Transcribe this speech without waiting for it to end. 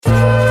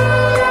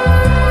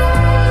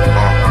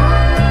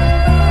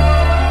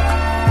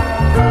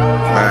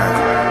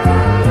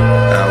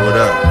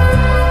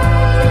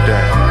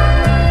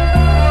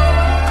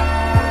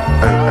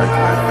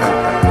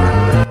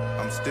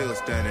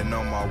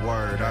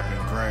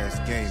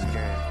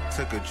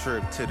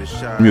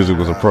Music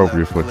was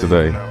appropriate for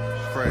today. You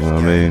know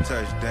what I mean?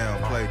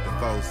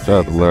 Shout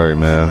out to Larry,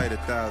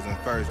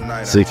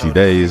 man. 60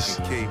 days.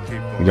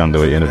 We're going to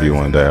do an interview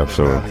one day, I'm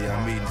sure.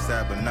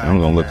 I'm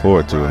going to look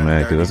forward to it,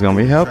 man, because it's going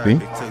to be healthy.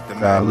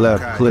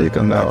 Left click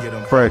on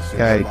the fresh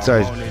cake.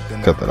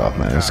 Cut that off,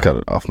 man. Just cut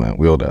it off, man.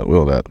 Wheel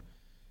that.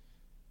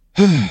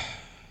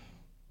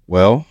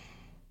 Well,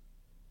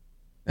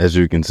 as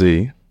you can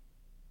see,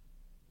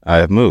 I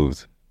have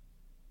moved.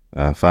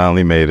 I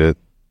finally made it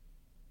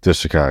to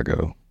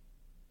Chicago.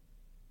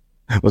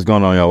 What's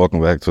going on, y'all?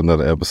 Welcome back to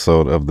another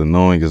episode of the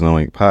Knowing is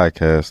Knowing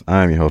podcast.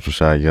 I'm your host,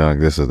 Rashad Young.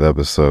 This is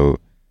episode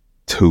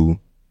 2,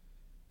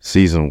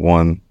 season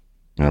 1.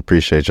 I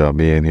appreciate y'all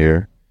being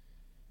here.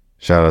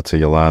 Shout out to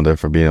Yolanda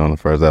for being on the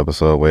first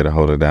episode. Way to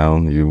hold it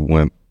down. You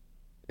went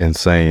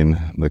insane.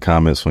 The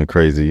comments went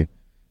crazy.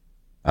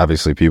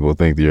 Obviously, people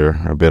think you're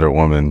a bitter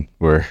woman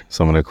for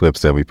some of the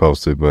clips that we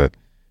posted, but,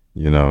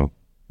 you know,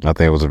 I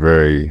think it was a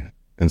very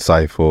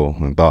insightful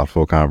and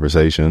thoughtful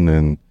conversation,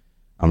 and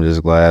I'm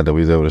just glad that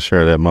we was able to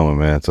share that moment,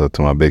 man. So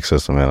to my big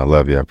sister, man, I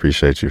love you. I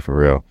appreciate you for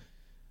real.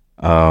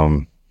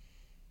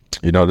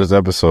 You know, this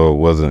episode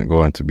wasn't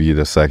going to be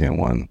the second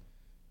one.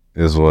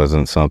 This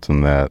wasn't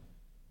something that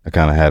I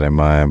kind of had in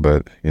mind,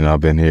 but, you know, I've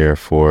been here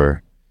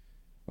for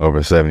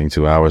over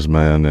 72 hours,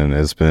 man, and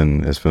it's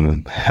been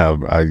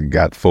I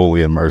got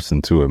fully immersed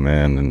into it,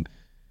 man, and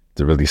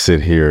to really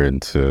sit here and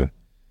to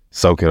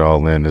soak it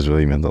all in has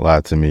really meant a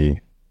lot to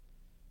me.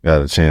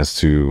 Got a chance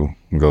to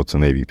go to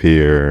Navy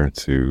Pier,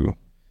 to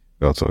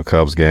go to a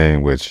Cubs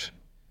game, which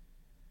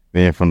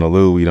being from the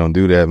Lou, we don't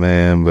do that,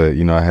 man, but,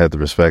 you know, I had to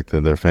respect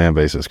that their fan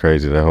base is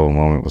crazy. That whole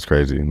moment was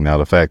crazy. Now,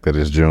 the fact that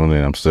it's June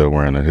and I'm still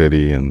wearing a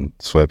hoodie and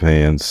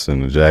sweatpants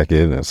and a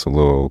jacket, that's a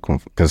little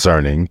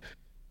concerning.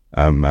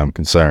 I'm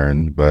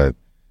concerned, but,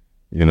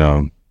 you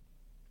know,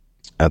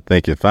 I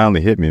think it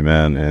finally hit me,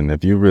 man. And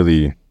if you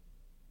really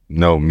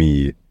know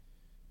me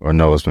or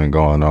know what's been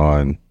going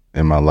on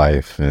in my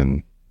life,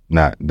 and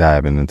not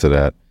diving into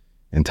that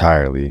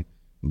entirely,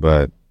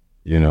 but,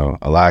 you know,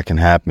 a lot can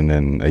happen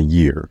in a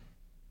year.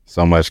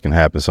 So much can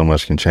happen, so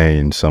much can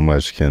change, so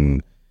much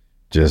can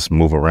just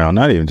move around,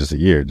 not even just a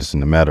year, just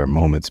in a matter of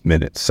moments,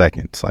 minutes,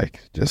 seconds,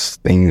 like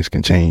just things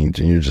can change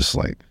and you're just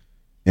like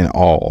in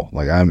awe.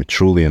 Like I'm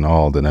truly in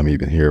awe that I'm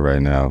even here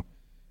right now.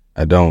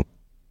 I don't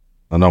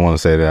want to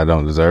say that I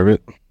don't deserve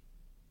it.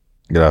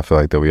 Yeah, I feel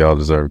like that we all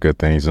deserve good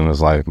things in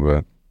this life,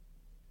 but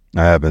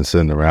I have been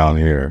sitting around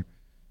here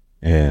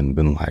and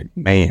been like,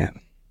 man,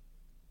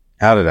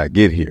 how did I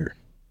get here?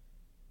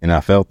 And I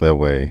felt that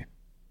way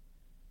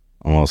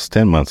almost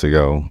 10 months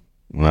ago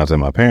when I was at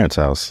my parents'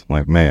 house.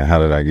 Like, man, how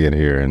did I get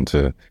here? And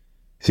to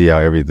see how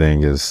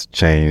everything has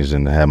changed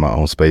and to have my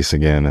own space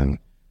again. And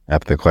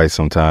after quite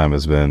some time,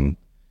 it's been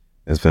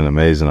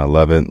amazing. I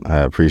love it. I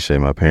appreciate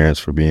my parents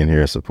for being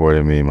here,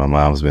 supporting me. My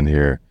mom's been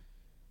here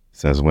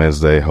since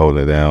Wednesday,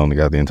 holding it down. We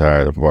got the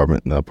entire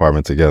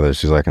apartment together.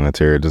 She's like an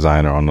interior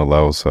designer on the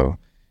low. So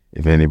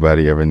if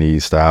anybody ever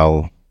needs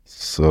style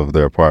of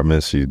their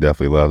apartments, she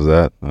definitely loves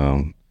that.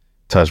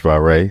 Touched by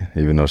Ray,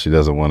 even though she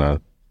doesn't want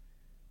to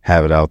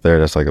have it out there.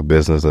 That's like a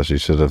business that she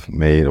should have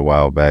made a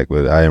while back.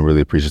 But I am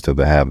really appreciative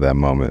to have that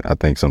moment. I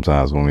think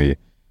sometimes when we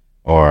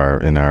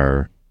are in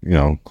our, you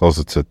know,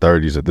 closer to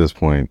 30s at this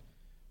point,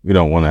 we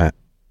don't want to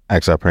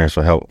ask our parents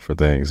for help for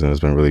things. And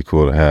it's been really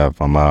cool to have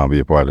my mom be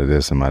a part of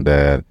this, and my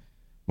dad,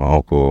 my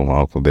uncle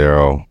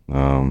Daryl,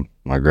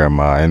 my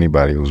grandma,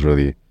 anybody who's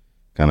really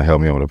kind of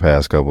helped me over the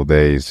past couple of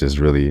days, just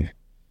really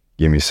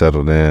get me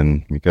settled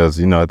in. Because,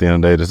 you know, at the end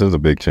of the day, this is a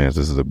big chance.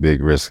 This is a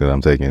big risk that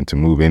I'm taking to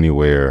move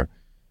anywhere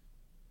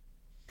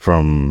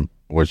from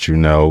what you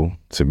know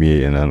to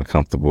be in an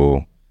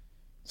uncomfortable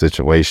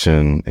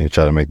situation and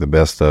try to make the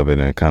best of it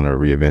and kind of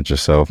reinvent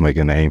yourself, make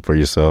a name for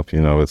yourself.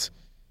 You know, it's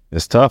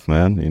tough,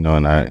 man, you know,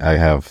 and I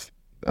have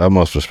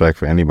utmost respect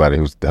for anybody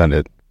who's done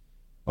it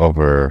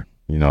over,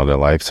 you know, their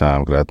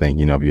lifetime. Because I think,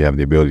 you know, if you have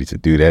the ability to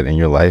do that in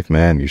your life,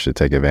 man, you should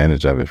take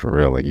advantage of it for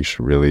real. Like, you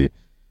should really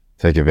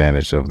take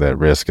advantage of that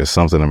risk. It's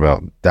something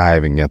about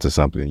diving into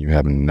something you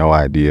have no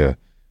idea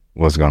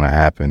what's going to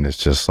happen. It's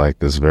just like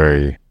this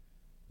very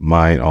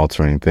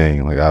mind-altering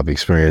thing. Like, I've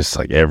experienced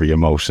like every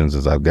emotion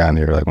since I've gotten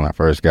here. Like, when I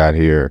first got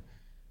here,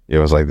 it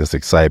was like this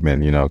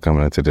excitement, you know,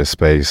 coming into this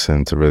space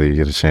and to really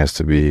get a chance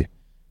to be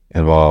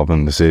involved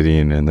in the city,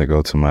 and then to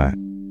go to my,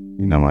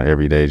 you know, my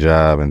everyday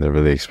job and to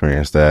really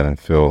experience that and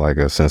feel like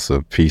a sense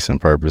of peace and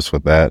purpose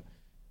with that,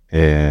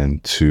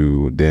 and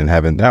to then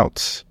having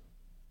doubts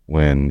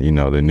when, you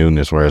know, the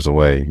newness wears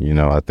away. You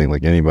know, I think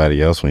like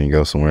anybody else, when you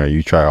go somewhere,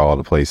 you try all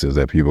the places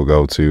that people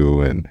go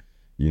to, and,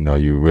 you know,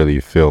 you really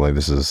feel like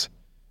this is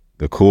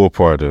the cool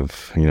part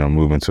of, you know,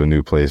 moving to a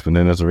new place. But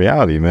then there's a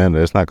reality, man,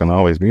 that it's not going to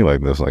always be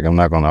like this. Like, I'm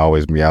not going to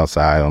always be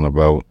outside on a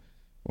boat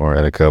or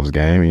at a Cubs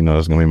game. You know,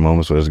 there's going to be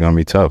moments where it's going to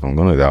be tough. I'm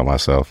going to doubt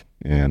myself.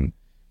 And,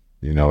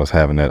 you know, it's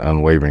having that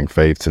unwavering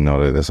faith to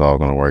know that it's all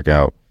going to work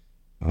out.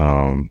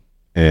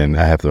 And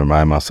I have to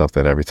remind myself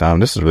that every time.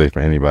 This is really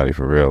for anybody,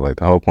 for real. Like,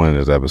 the whole point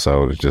of this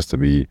episode is just to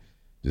be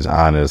just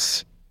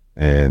honest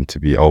and to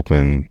be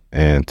open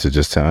and to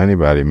just tell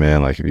anybody,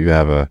 man, like if you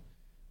have a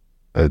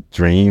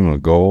dream, a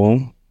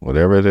goal,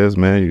 whatever it is,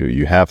 man,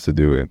 you have to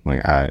do it.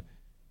 Like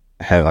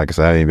like I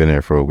said, I ain't been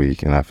there for a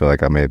week, and I feel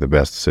like I made the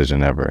best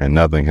decision ever, and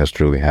nothing has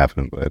truly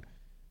happened. But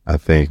I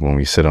think when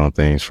we sit on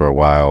things for a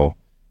while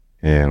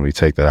and we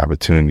take that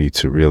opportunity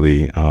to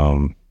really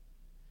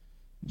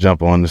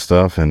jump on the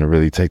stuff and to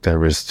really take that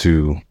risk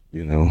to,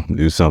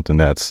 do something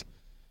that's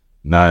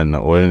not in the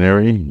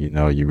ordinary,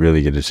 you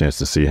really get a chance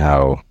to see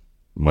how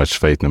much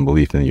faith and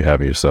belief in you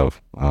have in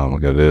yourself.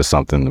 Because there's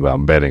something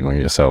about betting on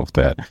yourself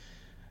that,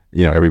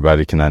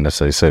 everybody cannot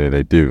necessarily say that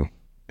they do.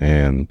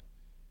 And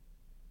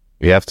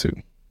we have to.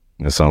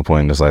 At some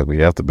point, it's like we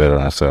have to bet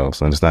on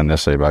ourselves. And it's not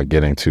necessarily about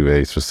getting to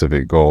a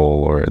specific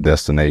goal or a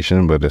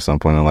destination, but at some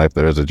point in life,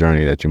 there is a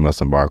journey that you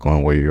must embark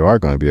on where you are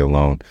going to be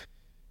alone.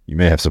 You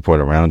may have support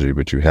around you,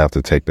 but you have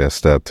to take that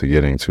step to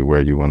getting to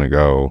where you want to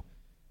go,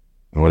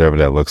 and whatever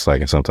that looks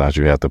like. And sometimes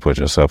you have to put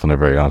yourself in a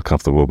very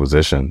uncomfortable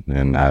position.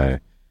 And I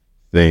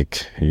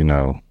think,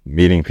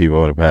 meeting people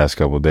over the past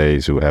couple of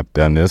days who have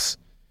done this,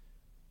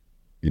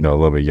 a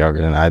little bit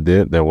younger than I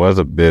did, there was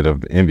a bit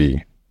of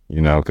envy,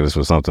 because this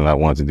was something I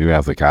wanted to do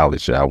after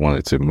college. I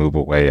wanted to move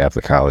away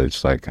after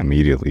college, like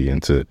immediately,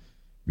 and to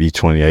be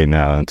 28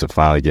 now and to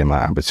finally get my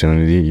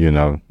opportunity.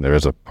 There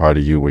is a part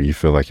of you where you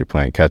feel like you're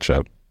playing catch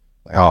up.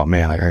 Like, oh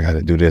man, like I got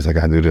to do this. I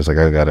got to do this. Like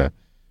I got to,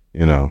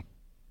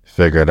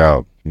 figure it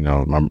out.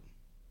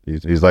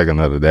 He's like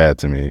another dad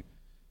to me.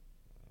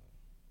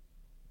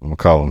 We're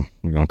going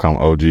to call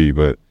him OG,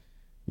 but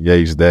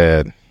Ye's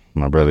dad,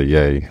 my brother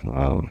Ye,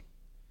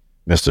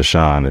 Mr.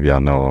 Sean, if y'all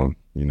know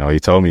him, he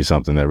told me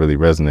something that really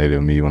resonated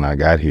with me when I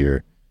got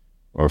here,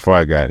 or before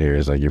I got here.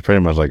 It's like, you're pretty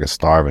much like a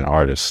starving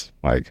artist.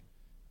 Like,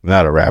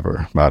 not a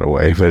rapper, by the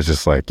way, but it's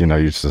just like,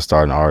 you're just a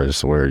starving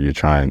artist where you're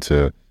trying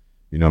to,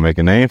 make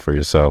a name for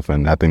yourself.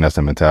 And I think that's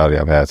the mentality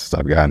I've had since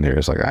I've gotten here.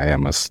 It's like, I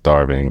am a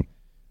starving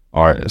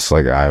artist.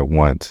 Like, I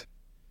want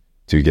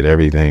to get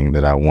everything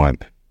that I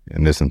want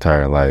in this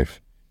entire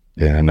life.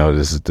 And I know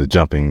this is the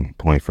jumping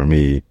point for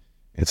me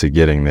into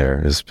getting there.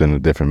 It's been a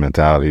different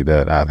mentality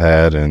that I've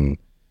had. And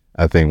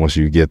I think once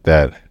you get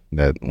that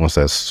once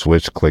that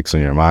switch clicks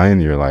in your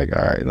mind, you're like,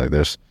 all right, like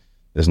there's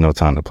no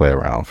time to play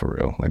around for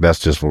real. Like that's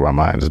just where my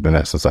mind has been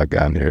at since I've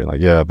gotten here.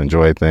 Like, yeah, I've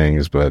enjoyed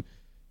things, but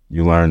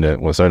you learn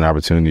that with certain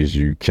opportunities,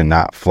 you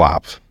cannot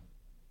flop,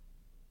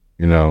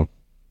 and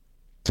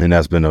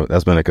that's been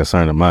a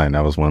concern of mine.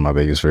 That was one of my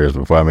biggest fears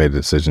before I made the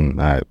decision.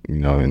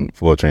 In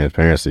full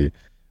transparency,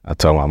 I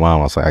told my mom,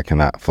 I was like, I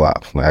cannot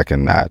flop. Like, I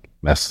cannot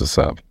mess this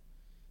up.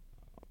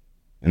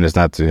 And it's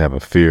not to have a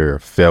fear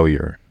of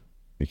failure,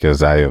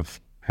 because I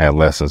have had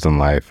lessons in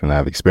life and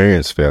I've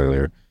experienced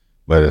failure,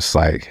 but it's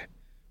like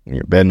when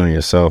you're betting on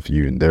yourself,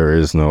 there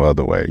is no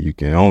other way. You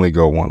can only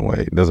go one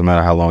way. It doesn't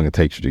matter how long it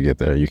takes you to get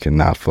there. You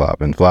cannot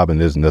flop. And flopping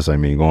doesn't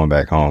necessarily mean going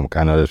back home.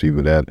 I know there's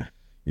people that,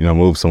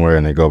 move somewhere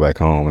and they go back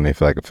home and they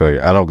feel like a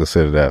failure. I don't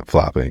consider that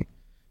flopping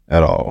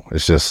at all.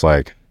 It's just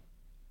like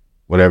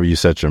whatever you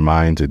set your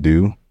mind to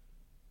do,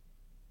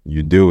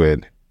 you do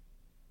it,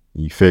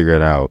 you figure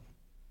it out,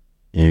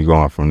 and you go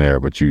on from there.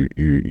 But you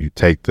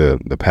take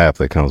the path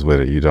that comes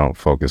with it. You don't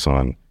focus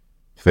on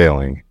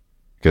failing,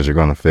 because you're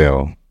going to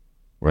fail.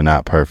 We're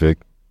not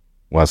perfect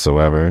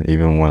whatsoever.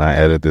 Even when I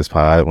edit this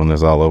pod, when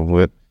it's all over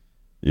with,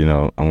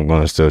 I'm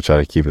going to still try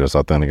to keep it as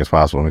authentic as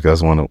possible,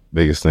 because one of the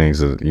biggest things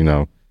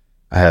that,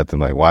 I had to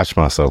like watch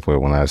myself with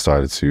when I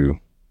started to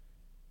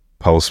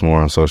post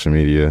more on social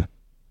media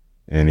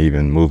and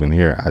even moving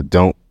here. I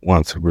don't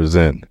want to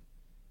present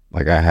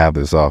like I have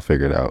this all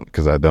figured out,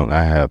 because I don't.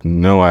 I have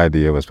no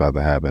idea what's about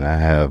to happen. I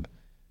have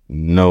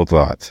no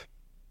thought.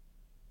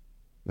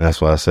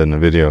 That's what I said in the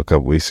video a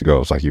couple weeks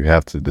ago. It's like you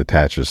have to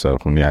detach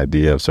yourself from the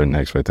idea of certain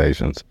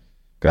expectations.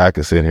 I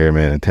could sit here,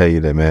 man, and tell you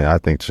that, man, I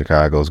think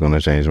Chicago is going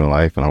to change my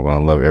life and I'm going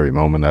to love every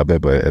moment of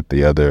it. But at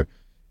the other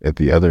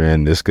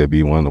end, this could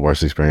be one of the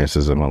worst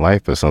experiences of my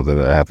life, or something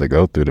that I have to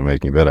go through to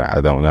make me better.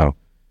 I don't know.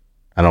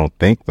 I don't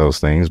think those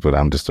things, but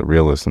I'm just a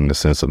realist in the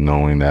sense of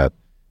knowing that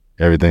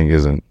everything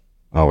isn't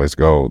always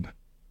gold,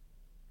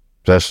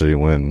 especially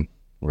when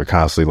we're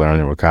constantly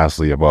learning, we're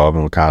constantly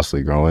evolving, we're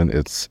constantly growing.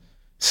 It's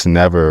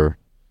never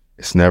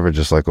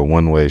just like a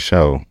one-way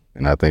show.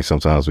 And I think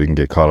sometimes we can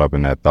get caught up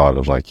in that thought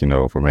of like,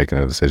 if we're making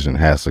a decision, it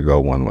has to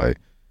go one way.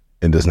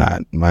 It does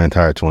not. My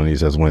entire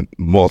 20s has went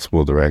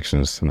multiple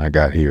directions, and I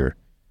got here.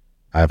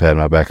 I've had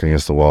my back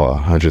against the wall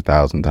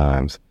 100,000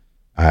 times.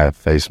 I have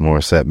faced more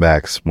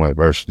setbacks, more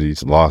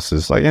adversities,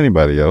 losses, like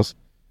anybody else.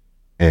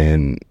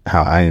 And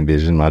how I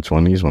envisioned my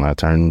 20s when I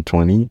turned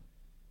 20,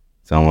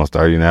 it's almost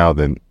 30 now,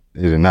 then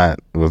it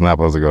was not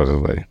supposed to go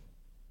this way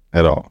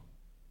at all.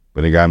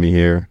 But it got me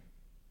here.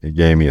 It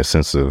gave me a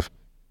sense of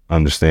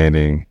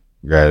understanding,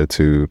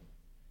 gratitude,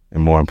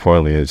 and more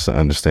importantly, it's the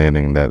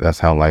understanding that that's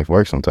how life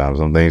works sometimes.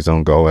 Some things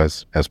don't go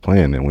as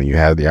planned. And when you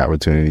have the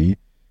opportunity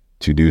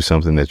to do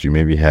something that you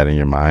maybe had in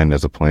your mind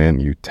as a plan,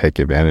 you take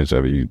advantage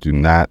of it. You do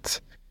not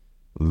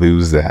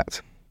lose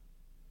that,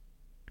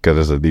 because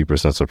there's a deeper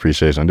sense of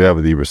appreciation. I do have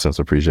a deeper sense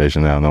of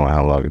appreciation now, knowing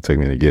how long it took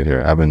me to get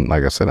here. I've been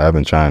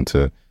trying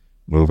to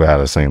move out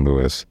of St.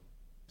 Louis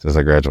since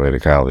I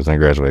graduated college. I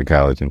graduated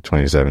college in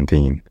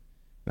 2017.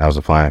 I was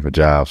applying for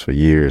jobs for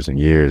years and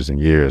years and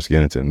years,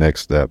 getting to the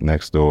next step,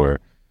 next door.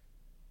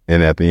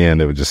 And at the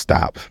end, it would just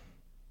stop.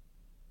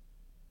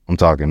 I'm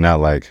talking not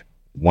like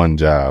one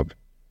job, I'm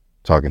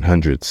talking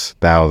hundreds,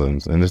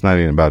 thousands. And it's not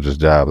even about just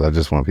jobs. I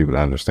just want people to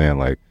understand,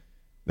 like,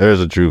 there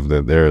is a truth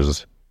that there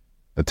is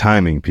a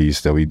timing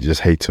piece that we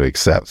just hate to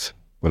accept.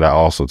 But I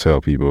also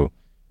tell people,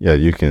 yeah,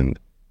 you can,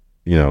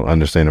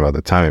 understand about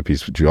the timing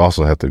piece, but you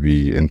also have to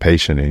be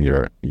impatient in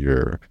your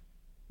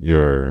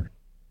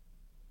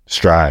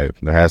strive.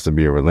 There has to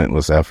be a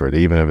relentless effort,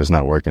 even if it's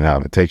not working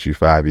out. If it takes you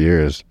 5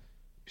 years,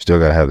 you still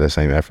got to have that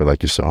same effort.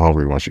 Like, you're so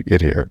hungry once you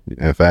get here.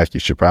 In fact, you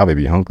should probably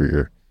be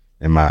hungrier,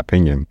 in my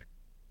opinion,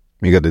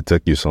 because it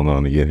took you so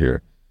long to get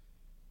here.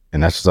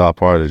 And that's just all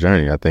part of the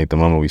journey. I think the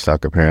moment we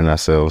start comparing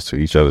ourselves to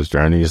each other's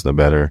journeys, the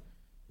better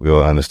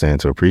we'll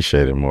understand to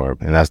appreciate it more.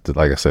 And that's,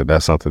 like I said,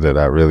 that's something that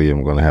I really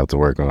am going to have to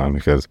work on,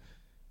 because,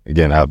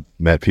 again, I've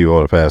met people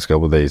over the past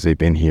couple of days. They've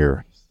been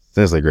here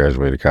since they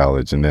graduated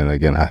college. And then,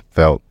 again, I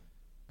felt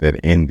that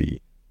envy,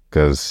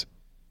 because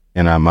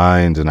in our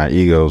minds and our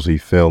egos, we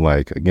feel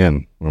like,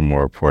 again, we're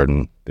more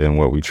important than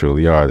what we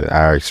truly are, that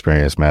our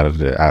experience matters,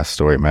 that our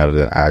story matters,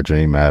 that our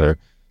dream matter,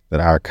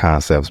 that our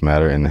concepts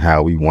matter, and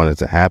how we want it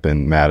to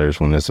happen matters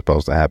when it's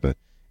supposed to happen.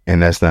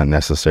 And that's not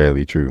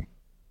necessarily true.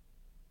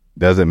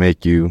 Doesn't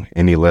make you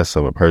any less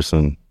of a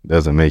person,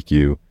 doesn't make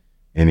you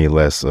any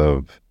less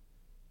of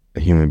a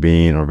human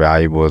being or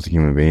valuable as a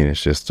human being.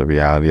 It's just the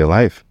reality of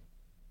life,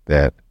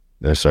 that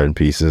there's certain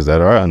pieces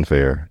that are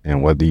unfair.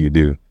 And what do?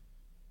 You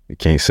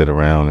can't sit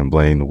around and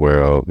blame the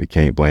world. You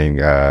can't blame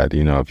God.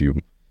 If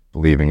you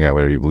believe in God,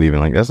 whatever you believe in,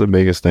 like, that's the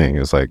biggest thing.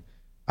 It's like,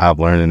 I've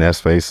learned in that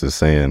space is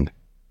saying,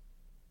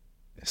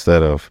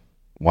 instead of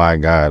why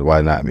God,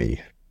 why not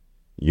me?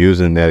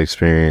 Using that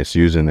experience,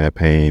 using that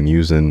pain,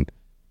 using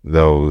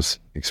those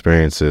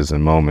experiences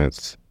and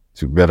moments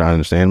to better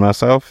understand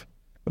myself,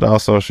 but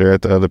also share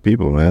it to other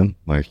people, man.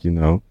 Like,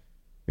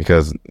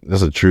 because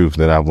there's a truth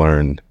that I've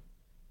learned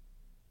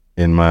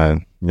in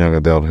my young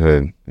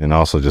adulthood, and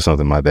also just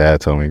something my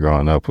dad told me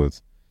growing up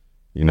was,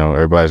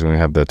 everybody's going to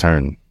have their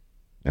turn.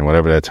 And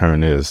whatever that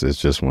turn is,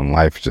 it's just when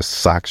life just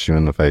socks you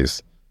in the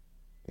face.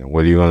 And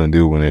what are you going to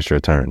do when it's your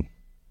turn?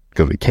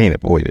 Because we can't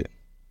avoid it.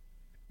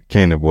 We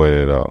can't avoid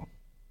it at all.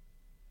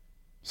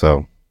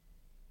 So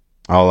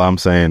all I'm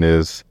saying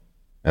is,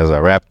 as I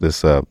wrap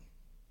this up,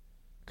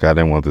 because I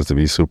didn't want this to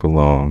be super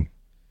long,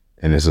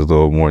 and this is a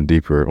little more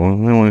deeper. Well, I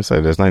don't want to say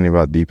there's nothing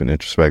about deep and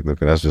introspective,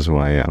 because that's just who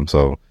I am.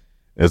 So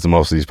it's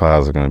most of these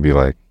pods are going to be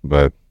like,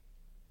 but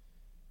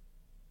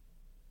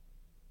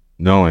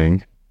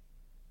knowing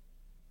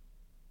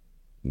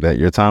that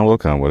your time will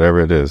come, whatever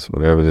it is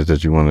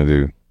that you want to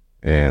do,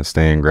 and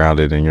staying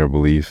grounded in your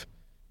belief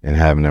and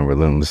having a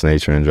relentless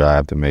nature and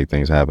drive to make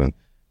things happen.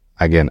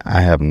 Again, I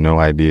have no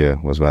idea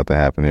what's about to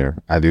happen here.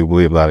 I do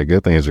believe a lot of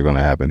good things are going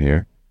to happen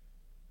here,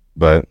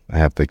 but I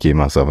have to keep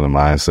myself in the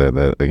mindset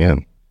that,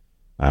 again,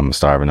 I'm a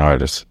starving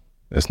artist.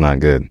 It's not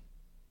good.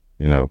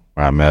 Where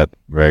I'm at,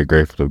 very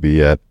grateful to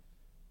be at.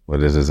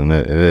 But it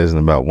isn't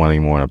about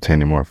wanting more and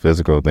obtaining more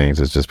physical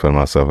things. It's just putting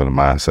myself in the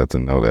mindset to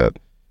know that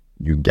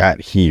you got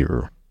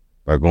here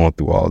by going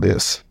through all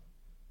this.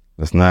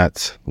 Let's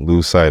not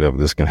lose sight of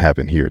this can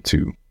happen here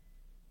too.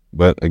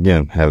 But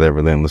again, have that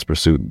relentless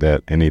pursuit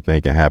that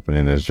anything can happen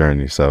in this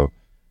journey. So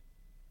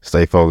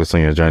stay focused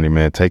on your journey,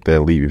 man. Take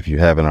that leap if you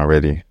haven't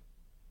already.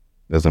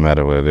 Doesn't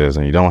matter what it is.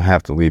 And you don't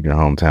have to leave your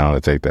hometown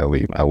to take that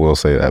leap. I will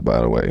say that,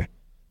 by the way.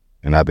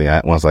 And I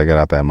think once I got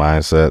out that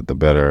mindset, the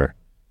better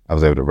I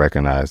was able to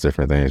recognize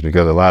different things.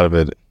 Because a lot of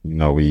it,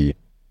 we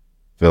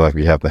feel like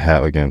we have to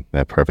have, again,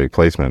 that perfect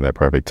placement, that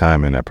perfect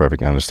timing, that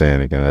perfect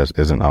understanding. And that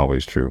isn't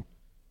always true.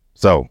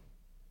 So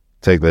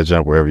take that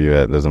jump wherever you're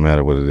at. Doesn't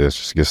matter what it is.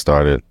 Just get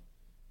started.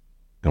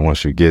 And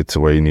once you get to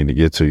where you need to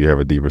get to, you have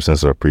a deeper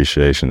sense of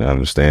appreciation and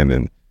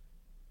understanding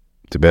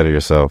to better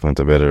yourself and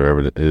to better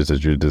whatever it is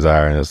that you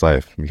desire in this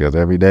life. Because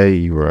every day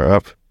you are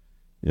up,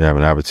 you have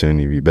an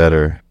opportunity to be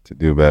better, to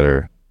do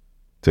better,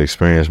 to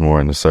experience more,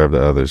 and to serve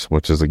the others,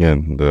 which is,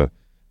 again, the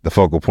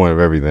focal point of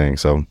everything.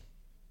 So,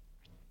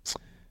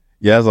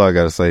 yeah, that's all I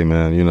got to say,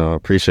 man.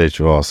 Appreciate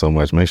you all so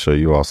much. Make sure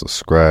you all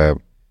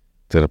subscribe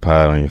to the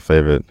pod on your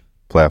favorite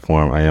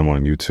platform. I am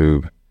on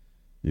YouTube.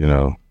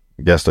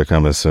 Guests are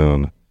coming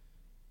soon.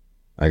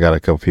 I got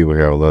a couple people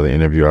here I would love to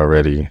interview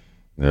already.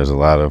 There's a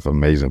lot of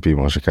amazing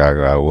people in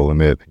Chicago. I will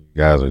admit, you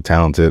guys are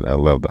talented. I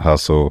love the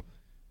hustle.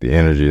 The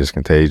energy is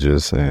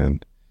contagious,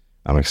 and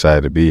I'm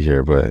excited to be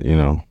here, but,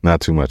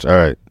 not too much. All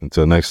right,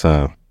 until next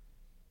time,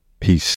 peace.